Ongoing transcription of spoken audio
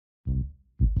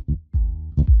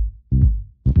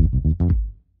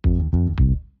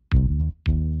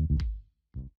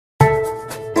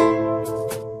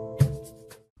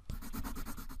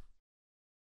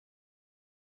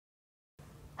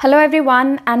Hello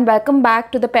everyone and welcome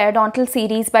back to the periodontal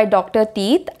series by Dr.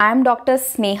 Teeth. I am Dr.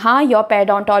 Sneha, your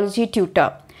periodontology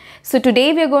tutor. So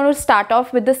today we are going to start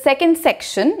off with the second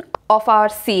section of our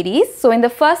series. So in the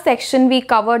first section we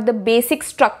covered the basic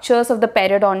structures of the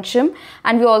periodontium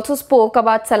and we also spoke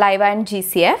about saliva and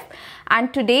GCF.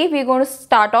 And today we are going to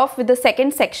start off with the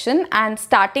second section, and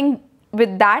starting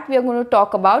with that we are going to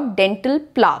talk about dental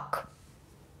plaque.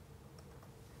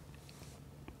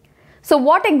 So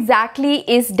what exactly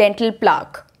is dental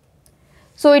plaque?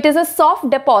 So it is a soft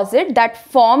deposit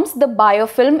that forms the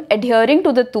biofilm adhering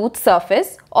to the tooth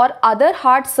surface or other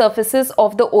hard surfaces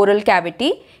of the oral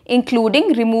cavity,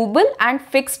 including removable and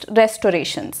fixed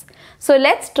restorations. So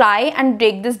let's try and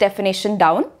break this definition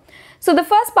down. So the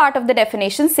first part of the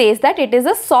definition says that it is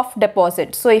a soft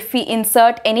deposit. So if we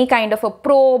insert any kind of a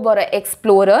probe or an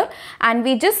explorer and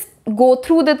we just go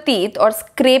through the teeth or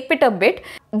scrape it a bit,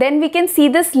 then we can see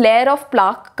this layer of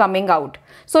plaque coming out.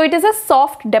 So it is a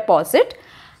soft deposit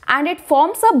and it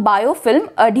forms a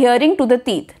biofilm adhering to the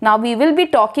teeth. Now we will be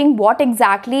talking what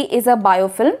exactly is a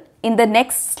biofilm in the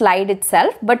next slide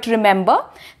itself, but remember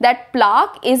that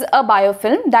plaque is a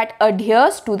biofilm that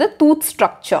adheres to the tooth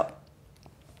structure.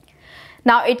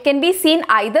 Now it can be seen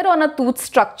either on a tooth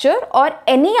structure or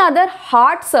any other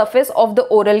hard surface of the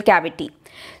oral cavity.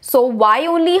 So why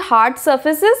only hard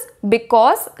surfaces?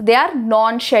 Because they are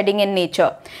non-shedding in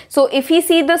nature. So if we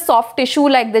see the soft tissue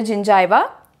like the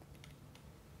gingiva,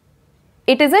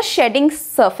 it is a shedding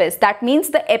surface. That means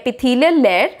the epithelial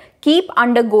layer keep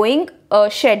undergoing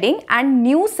shedding and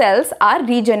new cells are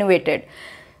regenerated.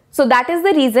 So that is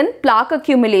the reason plaque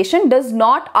accumulation does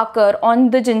not occur on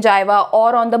the gingiva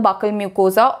or on the buccal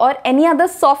mucosa or any other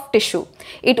soft tissue.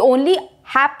 It only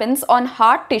happens on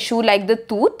hard tissue like the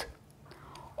tooth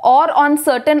or on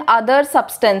certain other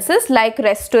substances like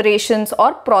restorations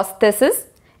or prosthesis,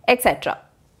 etc.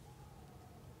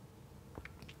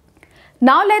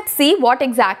 Now let's see what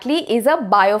exactly is a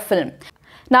biofilm.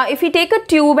 Now if we take a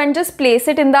tube and just place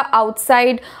it in the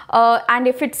outside and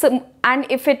if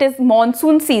it is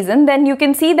monsoon season, then you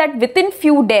can see that within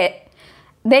few days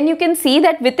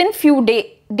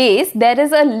there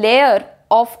is a layer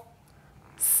of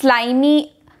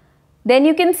slimy. Then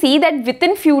you can see that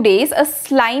within few days a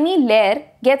slimy layer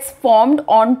gets formed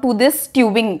onto this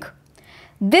tubing.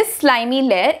 This slimy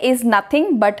layer is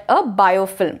nothing but a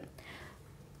biofilm.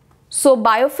 So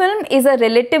biofilm is a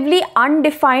relatively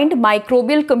undefined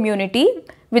microbial community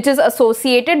which is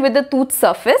associated with the tooth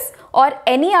surface or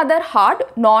any other hard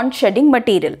non-shedding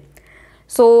material.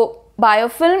 So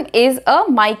biofilm is a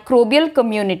microbial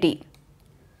community.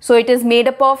 So it is made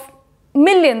up of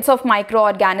millions of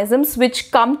microorganisms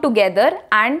which come together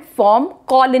and form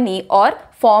colony or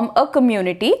form a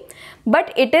community,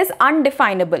 but it is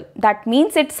undefinable. That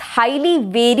means it's highly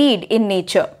varied in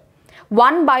nature.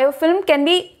 One biofilm can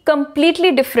be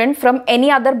completely different from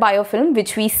any other biofilm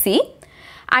which we see,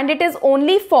 and it is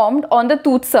only formed on the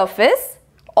tooth surface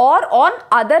or on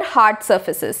other hard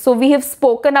surfaces. So we have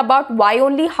spoken about why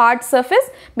only hard surface,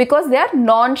 because they are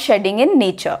non-shedding in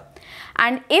nature.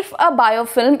 And if a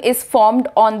biofilm is formed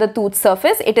on the tooth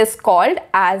surface, it is called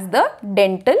as the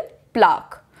dental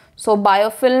plaque. So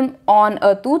biofilm on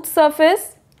a tooth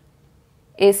surface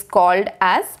is called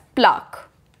as plaque.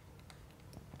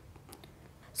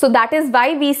 So that is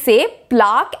why we say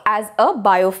plaque as a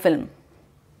biofilm.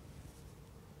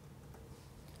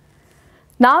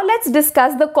 Now let's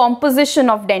discuss the composition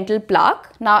of dental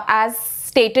plaque. Now as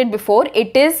stated before,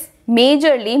 it is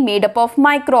majorly made up of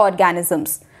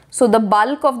microorganisms. So the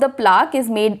bulk of the plaque is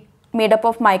made up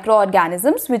of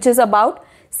microorganisms, which is about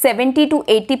 70 to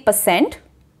 80%.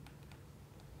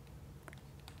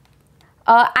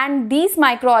 And these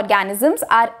microorganisms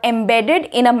are embedded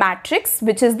in a matrix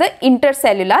which is the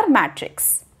intercellular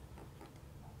matrix.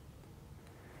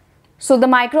 So the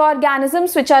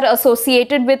microorganisms which are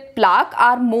associated with plaque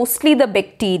are mostly the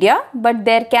bacteria, but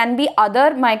there can be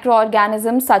other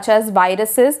microorganisms such as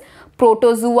viruses,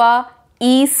 protozoa,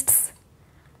 yeasts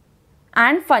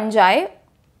and fungi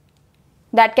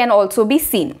that can also be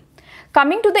seen.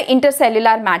 Coming to the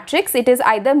intercellular matrix, it is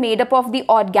either made up of the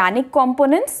organic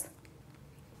components,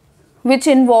 which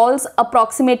involves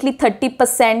approximately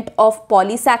 30% of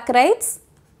polysaccharides,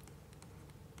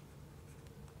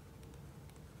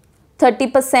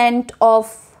 30%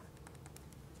 of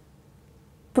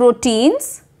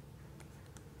proteins,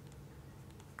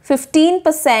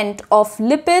 15% of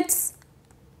lipids,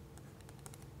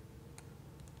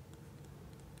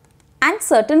 and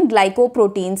certain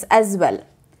glycoproteins as well.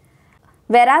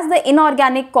 Whereas the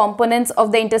inorganic components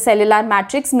of the intercellular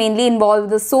matrix mainly involve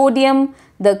the sodium,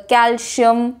 the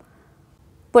calcium,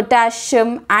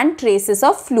 potassium and traces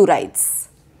of fluorides.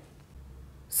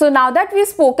 So now that we've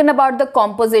spoken about the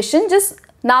composition,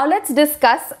 now let's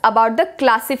discuss about the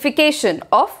classification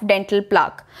of dental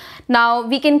plaque. Now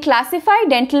we can classify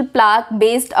dental plaque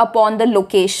based upon the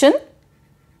location.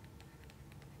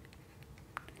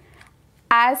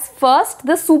 As first,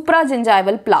 the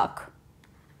supragingival plaque.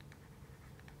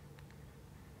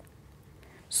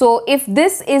 So if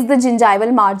this is the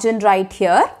gingival margin right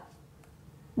here,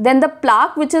 then the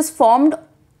plaque which is formed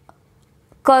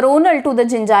coronal to the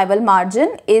gingival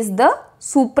margin is the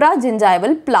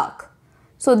supragingival plaque.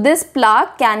 So this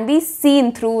plaque can be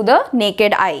seen through the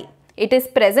naked eye. It is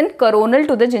present coronal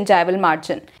to the gingival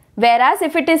margin. Whereas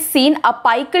if it is seen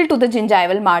apical to the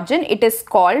gingival margin, it is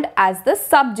called as the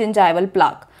subgingival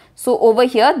plaque. So over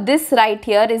here, this right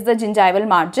here is the gingival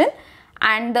margin,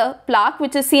 and the plaque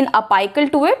which is seen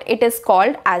apical to it, it is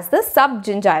called as the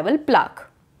subgingival plaque.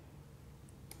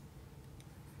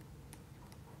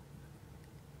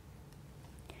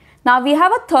 Now we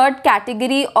have a third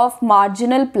category of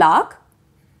marginal plaque.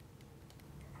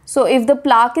 So if the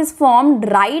plaque is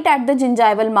formed right at the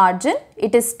gingival margin,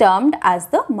 it is termed as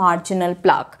the marginal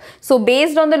plaque. So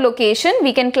based on the location,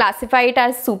 we can classify it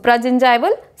as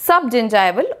supragingival,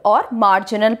 subgingival or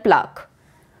marginal plaque.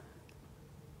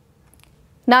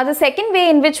 Now the second way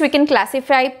in which we can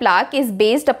classify plaque is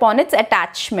based upon its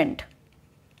attachment.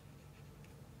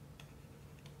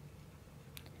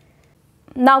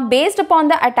 Now based upon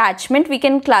the attachment, we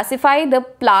can classify the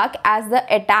plaque as the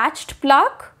attached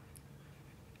plaque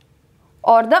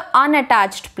or the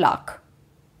unattached plaque.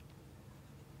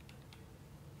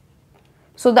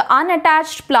 So the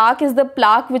unattached plaque is the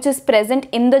plaque which is present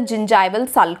in the gingival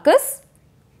sulcus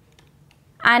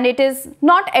and it is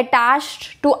not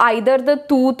attached to either the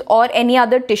tooth or any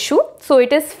other tissue. So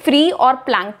it is free or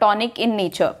planktonic in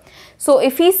nature. So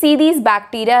if we see these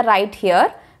bacteria right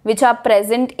here which are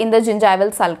present in the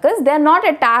gingival sulcus, they are not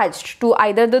attached to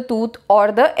either the tooth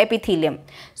or the epithelium.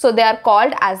 So they are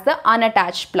called as the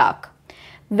unattached plaque.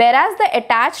 Whereas the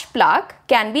attached plaque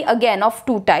can be again of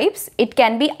two types. It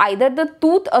can be either the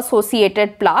tooth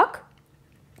associated plaque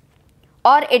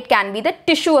or it can be the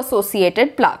tissue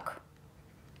associated plaque.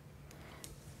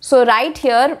 So right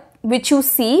here which you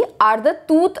see are the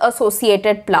tooth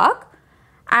associated plaque,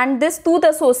 and this tooth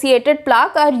associated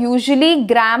plaque are usually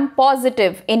gram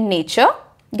positive in nature,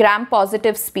 gram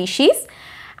positive species,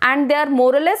 and they are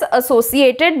more or less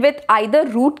associated with either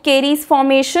root caries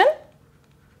formation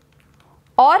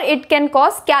or it can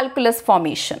cause calculus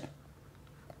formation.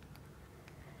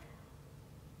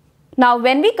 Now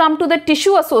when we come to the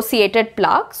tissue associated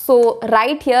plaque, so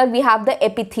right here we have the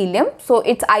epithelium. So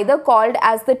it's either called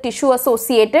as the tissue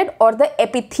associated or the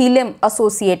epithelium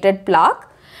associated plaque,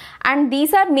 and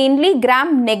these are mainly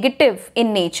gram negative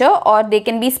in nature or they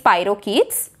can be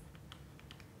spirochetes.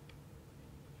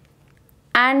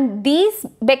 And these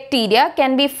bacteria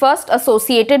can be first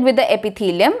associated with the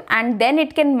epithelium and then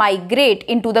it can migrate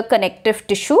into the connective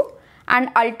tissue and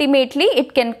ultimately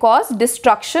it can cause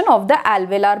destruction of the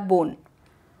alveolar bone.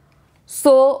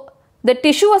 So the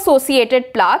tissue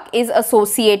associated plaque is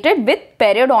associated with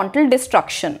periodontal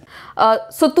destruction.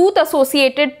 So tooth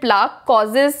associated plaque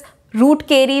causes root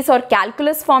caries or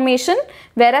calculus formation,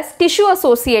 whereas tissue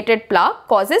associated plaque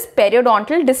causes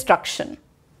periodontal destruction.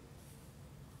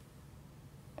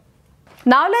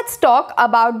 Now let's talk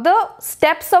about the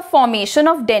steps of formation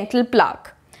of dental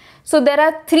plaque. So there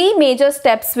are three major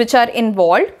steps which are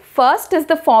involved. First is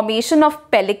the formation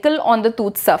of pellicle on the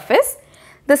tooth surface.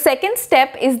 The second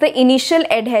step is the initial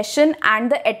adhesion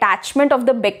and the attachment of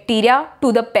the bacteria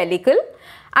to the pellicle.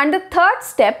 And the third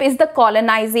step is the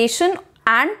colonization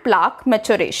and plaque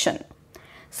maturation.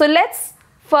 So let's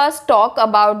first talk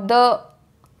about the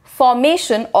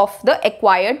formation of the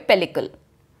acquired pellicle.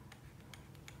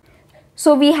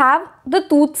 So we have the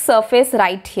tooth surface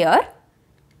right here,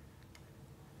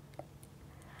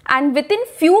 and within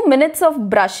few minutes of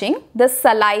brushing, the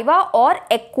saliva or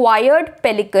acquired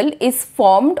pellicle is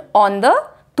formed on the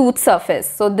tooth surface.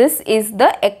 So this is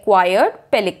the acquired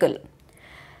pellicle.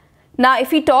 Now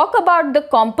if we talk about the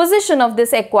composition of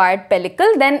this acquired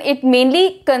pellicle, then it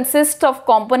mainly consists of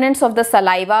components of the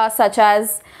saliva such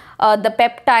as the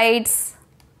peptides,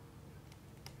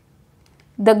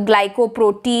 the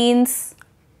glycoproteins,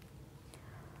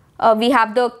 we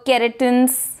have the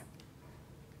keratins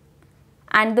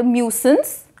and the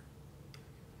mucins,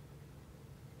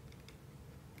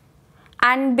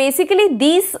 and basically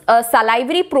these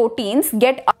salivary proteins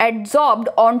get adsorbed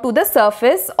onto the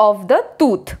surface of the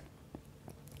tooth.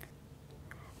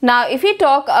 Now if we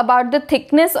talk about the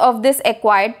thickness of this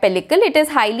acquired pellicle, it is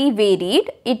highly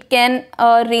varied. It can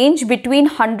range between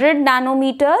 100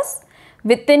 nanometers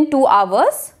within 2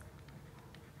 hours,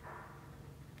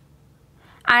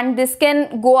 and this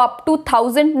can go up to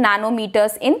 1000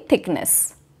 nanometers in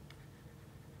thickness.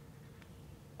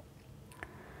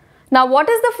 Now what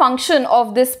is the function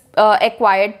of this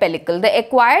acquired pellicle? The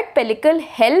acquired pellicle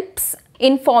helps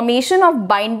in formation of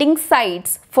binding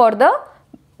sites for the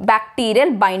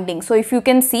bacterial binding. So if you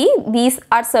can see, these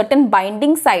are certain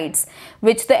binding sites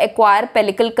which the acquired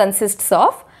pellicle consists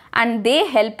of, and they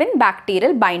help in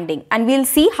bacterial binding, and we'll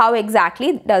see how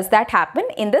exactly does that happen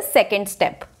in the second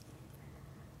step.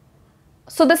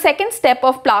 So the second step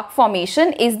of plaque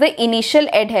formation is the initial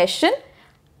adhesion,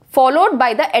 followed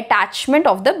by the attachment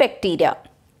of the bacteria.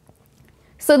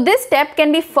 So this step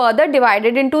can be further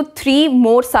divided into 3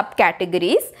 more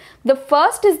subcategories. The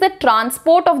first is the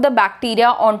transport of the bacteria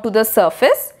onto the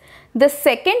surface. The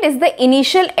second is the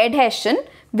initial adhesion,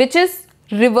 which is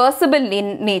reversible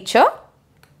in nature.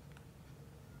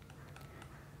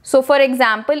 So for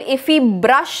example, if we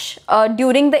brush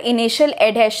during the initial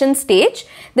adhesion stage,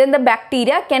 then the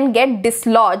bacteria can get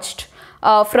dislodged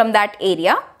from that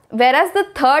area. Whereas the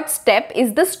third step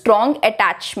is the strong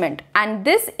attachment, and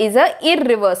this is an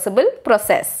irreversible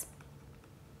process.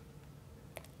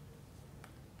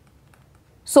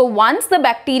 So once the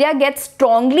bacteria gets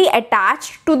strongly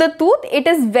attached to the tooth, it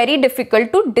is very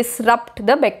difficult to disrupt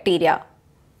the bacteria.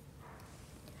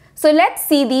 So let's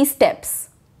see these steps.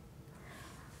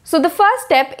 So the first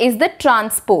step is the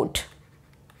transport.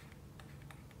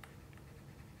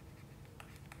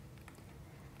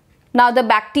 Now the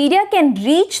bacteria can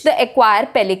reach the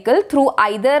acquired pellicle through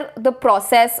either the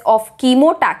process of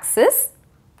chemotaxis,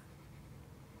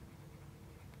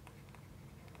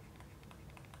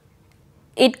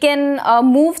 it can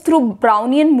move through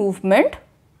Brownian movement,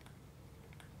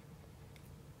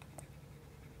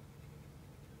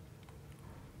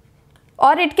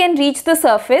 or it can reach the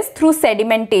surface through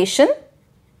sedimentation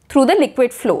through the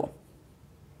liquid flow.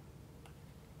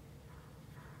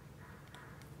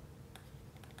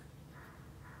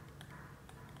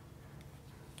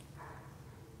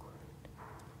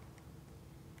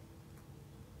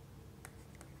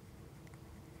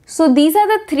 So these are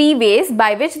the 3 ways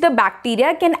by which the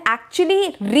bacteria can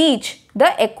actually reach the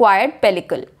acquired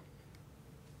pellicle.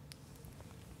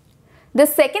 The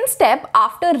second step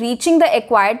after reaching the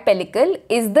acquired pellicle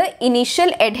is the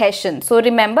initial adhesion. So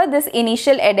remember, this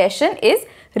initial adhesion is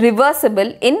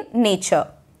reversible in nature.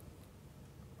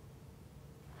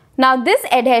 Now this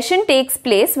adhesion takes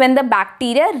place when the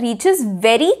bacteria reaches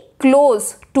very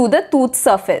close to the tooth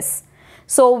surface.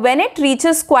 So when it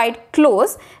reaches quite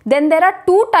close, then there are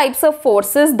 2 types of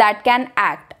forces that can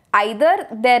act. Either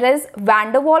there is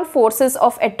van der Waals forces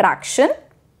of attraction,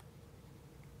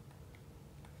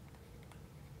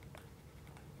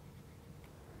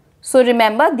 so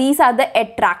remember these are the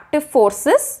attractive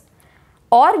forces,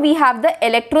 or we have the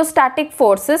electrostatic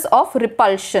forces of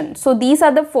repulsion. So these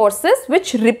are the forces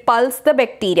which repulse the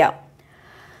bacteria.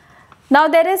 Now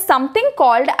there is something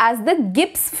called as the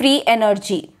Gibbs free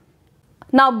energy.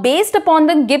 Now based upon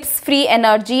the Gibbs free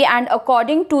energy and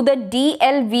according to the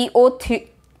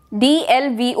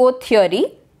DLVO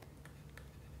theory,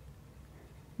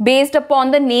 based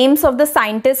upon the names of the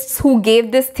scientists who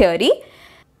gave this theory,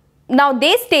 now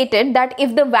they stated that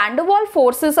if the van der Waals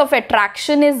forces of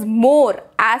attraction is more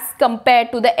as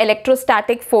compared to the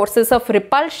electrostatic forces of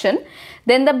repulsion,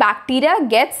 then the bacteria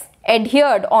gets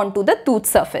adhered onto the tooth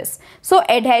surface. So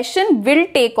adhesion will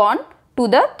take on to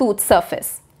the tooth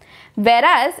surface.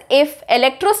 Whereas if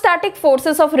electrostatic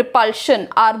forces of repulsion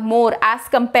are more as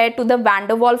compared to the van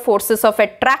der Waals forces of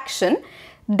attraction,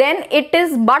 then it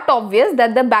is but obvious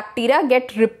that the bacteria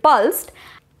get repulsed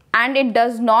and it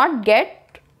does not get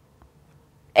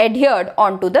adhered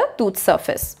onto the tooth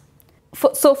surface.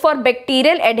 So for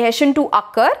bacterial adhesion to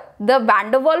occur, the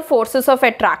van der Waals forces of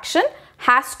attraction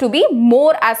has to be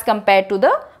more as compared to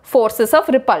the forces of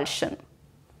repulsion.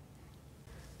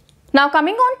 Now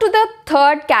coming on to the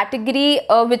third category,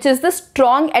 which is the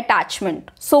strong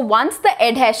attachment. So once the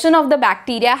adhesion of the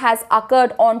bacteria has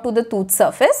occurred onto the tooth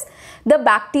surface, the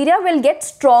bacteria will get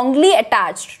strongly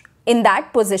attached in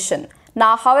that position.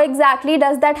 Now how exactly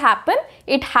does that happen?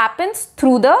 It happens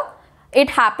through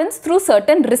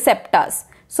certain receptors.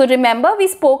 So remember, we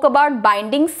spoke about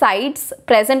binding sites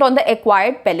present on the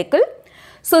acquired pellicle.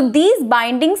 So these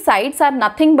binding sites are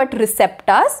nothing but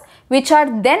receptors which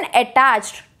are then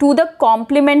attached to the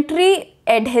complementary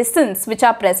adhesins which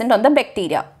are present on the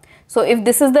bacteria. So if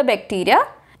this is the bacteria,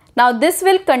 now this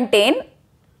will contain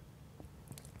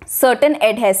certain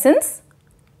adhesins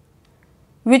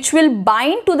which will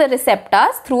bind to the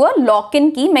receptors through a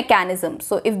lock-in key mechanism.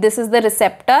 So if this is the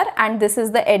receptor and this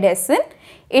is the adhesin,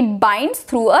 it binds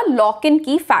through a lock-in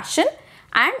key fashion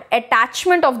and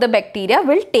attachment of the bacteria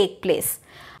will take place.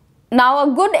 Now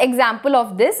a good example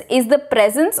of this is the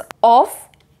presence of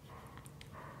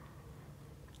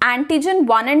antigen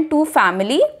 1 and 2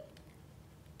 family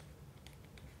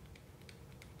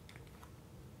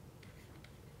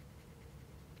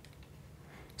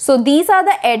So these are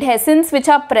the adhesins which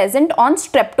are present on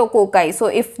streptococci. So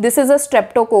if this is a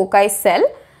streptococci cell,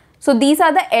 so these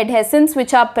are the adhesins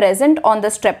which are present on the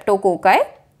streptococci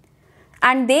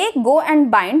and they go and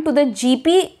bind to the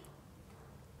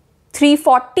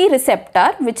GP340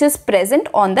 receptor which is present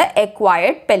on the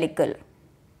acquired pellicle.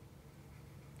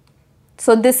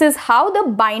 So this is how the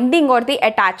binding or the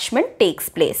attachment takes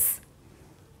place.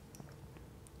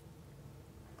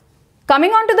 Coming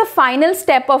on to the final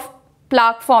step of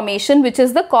plaque formation, which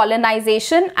is the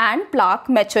colonization and plaque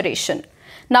maturation.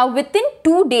 Now within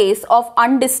 2 days of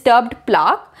undisturbed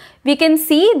plaque, we can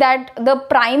see that the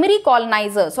primary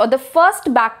colonizers or the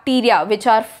first bacteria which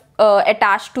are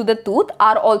attached to the tooth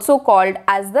are also called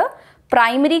as the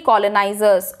primary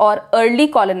colonizers or early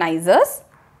colonizers.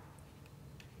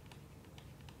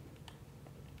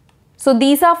 So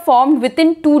these are formed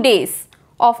within 2 days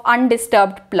of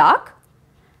undisturbed plaque.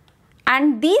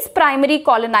 And these primary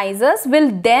colonizers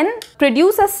will then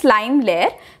produce a slime layer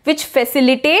which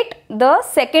facilitate the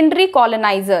secondary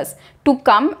colonizers to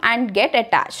come and get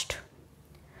attached.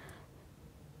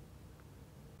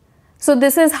 So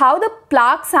this is how the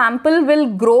plaque sample will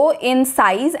grow in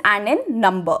size and in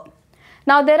number.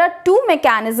 Now there are 2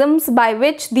 mechanisms by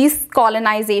which this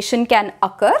colonization can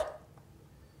occur.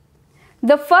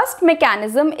 The first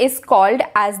mechanism is called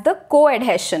as the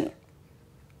coadhesion.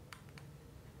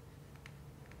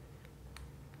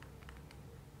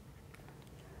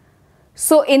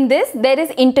 So in this, there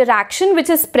is interaction which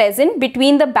is present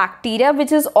between the bacteria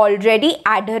which is already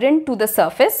adherent to the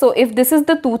surface. So if this is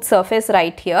the tooth surface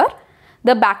right here,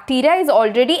 the bacteria is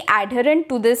already adherent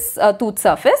to this tooth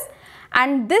surface,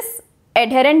 and this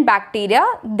adherent bacteria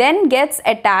then gets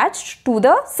attached to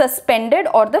the suspended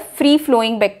or the free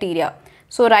flowing bacteria.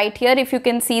 So right here, if you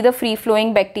can see the free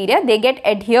flowing bacteria, they get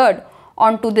adhered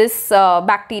onto this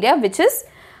bacteria which is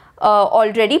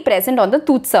already present on the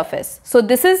tooth surface. So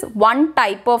this is one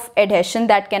type of adhesion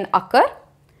that can occur,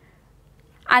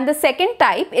 and the second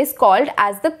type is called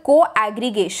as the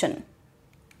co-aggregation.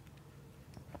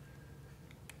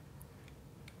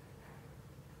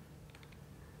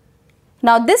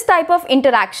 Now this type of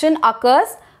interaction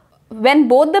occurs when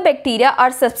both the bacteria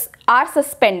are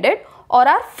suspended or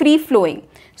are free flowing.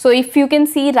 So if you can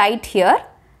see right here,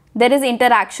 there is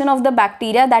interaction of the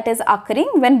bacteria that is occurring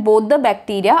when both the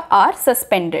bacteria are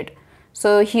suspended.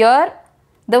 So here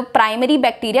the primary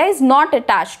bacteria is not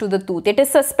attached to the tooth, it is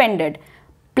suspended,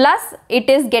 plus it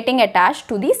is getting attached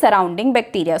to the surrounding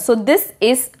bacteria. So this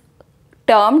is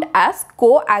termed as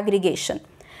co-aggregation.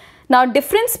 Now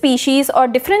different species or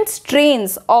different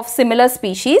strains of similar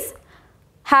species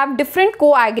have different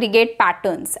co-aggregate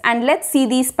patterns, and let's see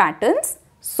these patterns.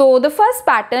 So the first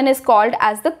pattern is called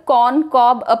as the corn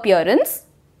cob appearance.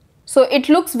 So it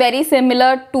looks very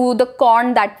similar to the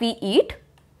corn that we eat.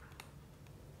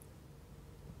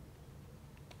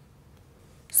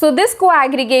 So this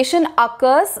co-aggregation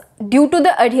occurs due to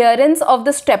the adherence of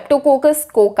the Streptococcus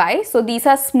cocci. So these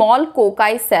are small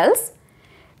cocci cells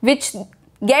which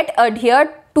get adhered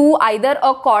to either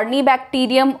a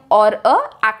cornybacterium or a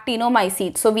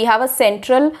actinomycete. So we have a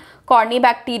central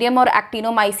cornybacterium or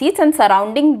actinomycetes, and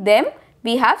surrounding them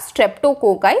we have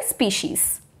Streptococci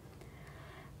species.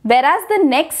 Whereas the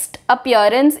next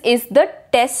appearance is the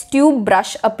test tube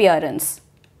brush appearance.